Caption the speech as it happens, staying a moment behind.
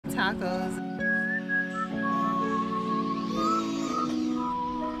tacos.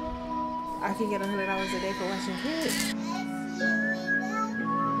 I could get $100 a day for watching kids.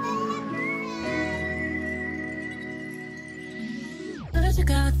 You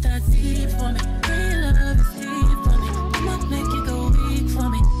got that deep for me. Real love is deep for me. I'ma make you go weak for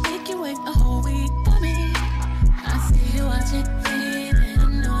me. Make you wait a whole week for me. I see you watching, baby. I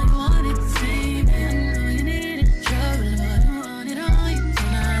know you want it, baby. I know you need it. Trouble, but you want it all. You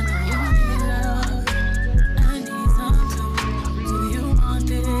till I know you need love. I need some too. Do you want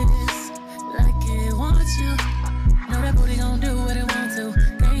this? Like it wants you. Know that booty gon' do what it want to.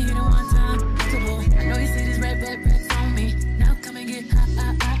 Can't hit it one time. I know you see these red on me. Now come and get hot.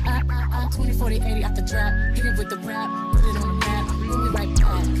 20, 40, 80 out the trap. Hit it with the rap, put it on the map. We'll be right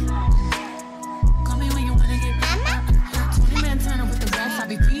back. Call me when you wanna get back. 20 man turner with the rap. I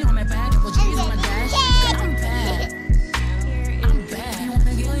be pee on that bag. Double G's on my dash. I'm bad. I'm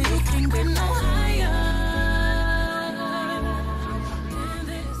bad. You wanna get, you can't get no higher than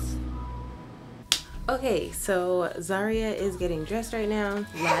this. Okay, so Zaria is getting dressed right now.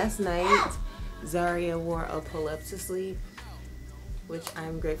 Last night, Zaria wore a pull-up to sleep, which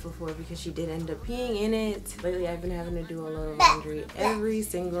I'm grateful for because she did end up peeing in it. Lately I've been having to do a load of laundry every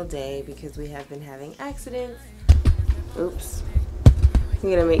single day because we have been having accidents. Oops. I'm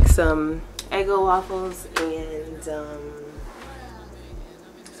gonna make some Eggo waffles and some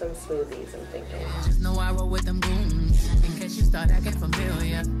smoothies, I'm thinking. Just know I roll with them goons. In case you start acting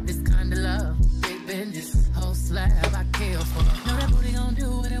familiar, this kind of love, big business, whole slab I kill for. Know that booty gon' do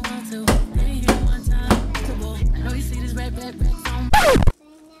what it want to. They hit it one time. I know you see this red on.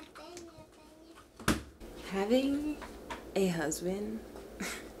 Having a husband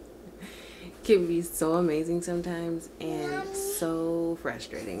can be so amazing sometimes and so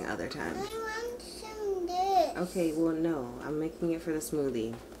frustrating other times. Okay, well no, I'm making it for the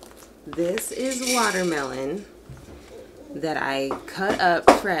smoothie. This is watermelon that I cut up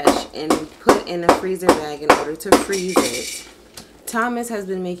fresh and put in a freezer bag in order to freeze it. Thomas has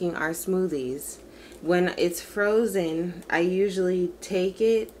been making our smoothies. When it's frozen, I usually take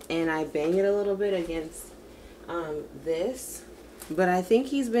it and I bang it a little bit against this, but I think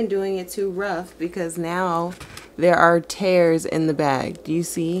he's been doing it too rough because now there are tears in the bag. Do you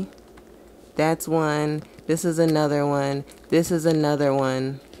see? That's one. This is another one. This is another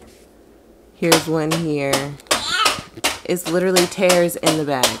one. Here's one here. It's literally tears in the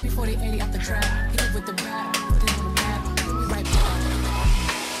bag.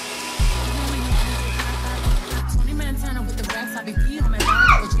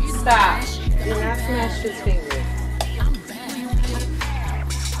 Stop. Do not smash his fingers.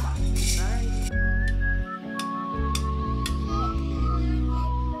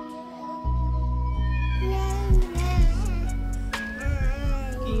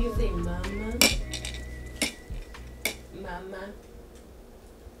 Can you say mama? Mama.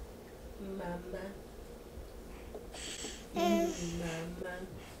 Mama. Mama.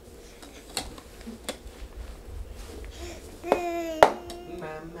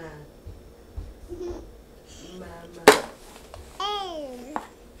 Mama.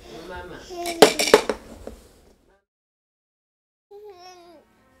 Mama.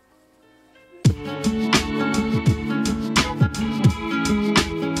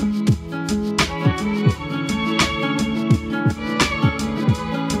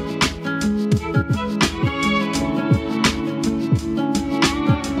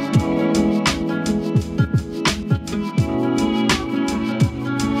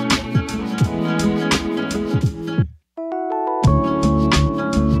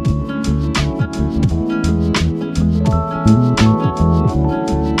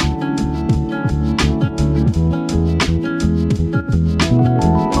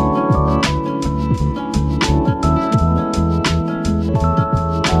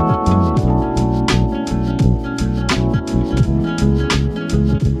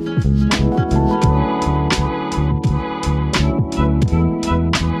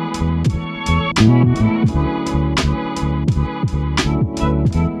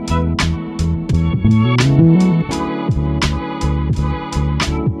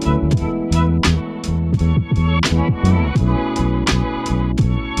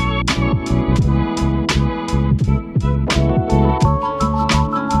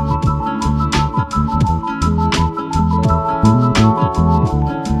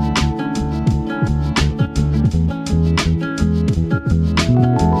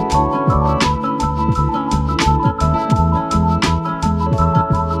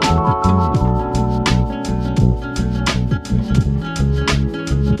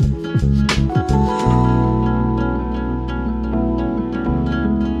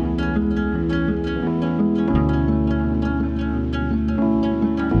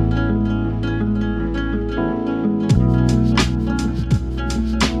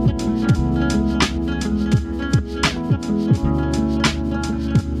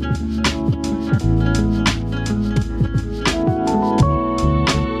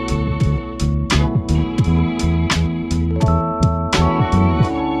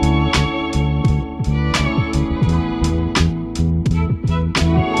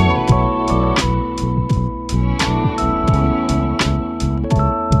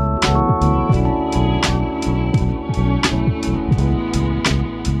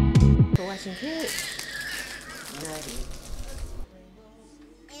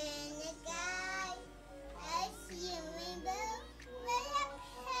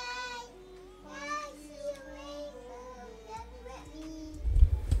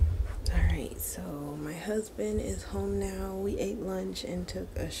 husband is home now. We ate lunch and took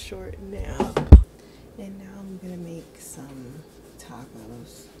a short nap. And now I'm gonna make some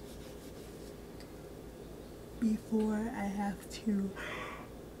tacos before I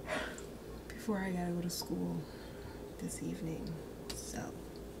gotta go to school this evening. So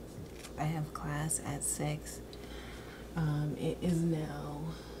I have class at 6. It is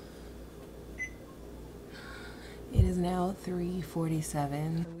now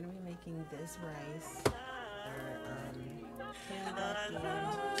 3:47. I'm gonna be making this rice.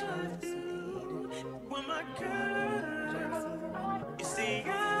 You see,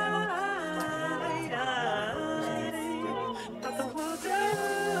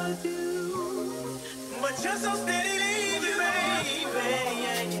 but you're so steady, baby.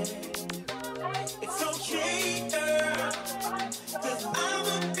 It's okay, girl, 'cause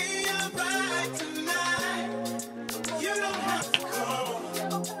I'ma be alright tonight. You don't have to call.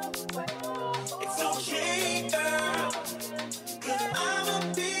 It's okay, girl, 'cause I'ma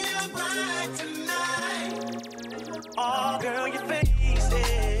be alright tonight. Oh, girl, your face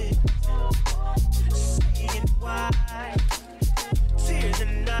it, seeing why tears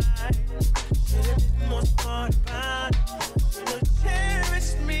and night. Should've been more smart about it. Should've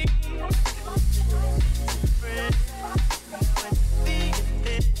cherished me.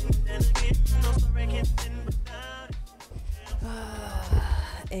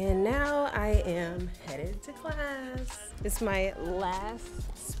 And now I am headed to class. It's my last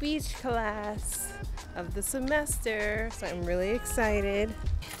speech class of the semester, so I'm really excited.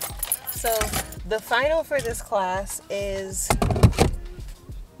 So the final for this class is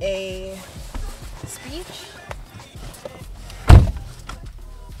a speech,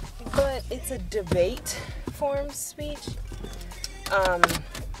 but it's a debate form speech.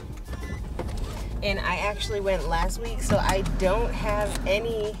 And I actually went last week, so I don't have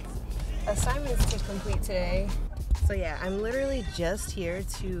any assignments to complete today. So yeah, I'm literally just here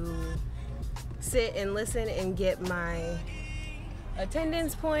to sit and listen and get my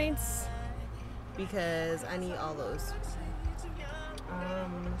attendance points because I need all those.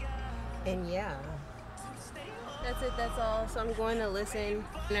 And yeah, that's it, that's all. So I'm going to listen.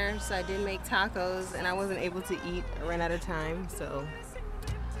 So I did make tacos and I wasn't able to eat. I ran out of time, so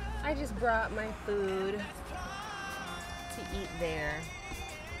I just brought my food to eat there.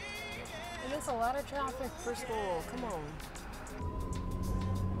 And it's a lot of traffic for school, come on.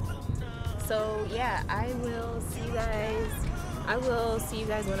 So yeah, I will see you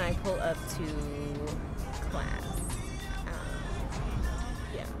guys when I pull up to class.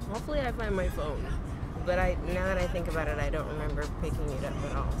 Yeah, hopefully I find my phone. But now that I think about it, I don't remember picking it up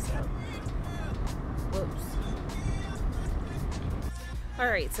at all, so whoops.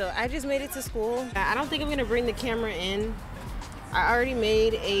 Alright, so I just made it to school. I don't think I'm gonna bring the camera in. I already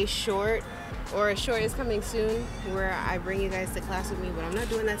made a short, or a short is coming soon, where I bring you guys to class with me, but I'm not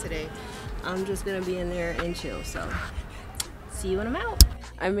doing that today. I'm just gonna be in there and chill, so see you when I'm out.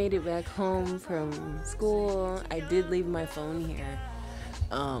 I made it back home from school. I did leave my phone here,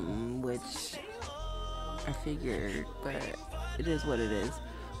 which I figured, but it is what it is.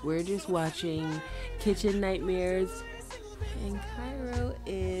 We're just watching Kitchen Nightmares, and Cairo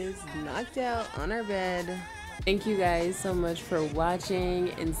is knocked out on our bed. Thank you guys so much for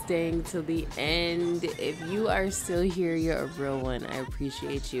watching and staying till the end. If you are still here, you're a real one. I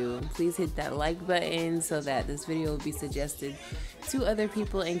appreciate you. Please hit that like button so that this video will be suggested to other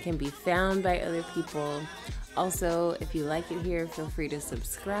people and can be found by other people. Also, if you like it here, feel free to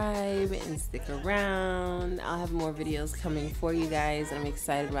subscribe and stick around. I'll have more videos coming for you guys. I'm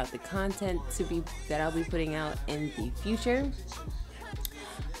excited about the content that I'll be putting out in the future.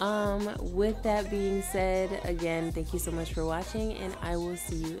 With that being said, again, thank you so much for watching, and I will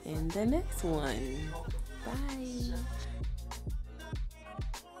see you in the next one. Bye.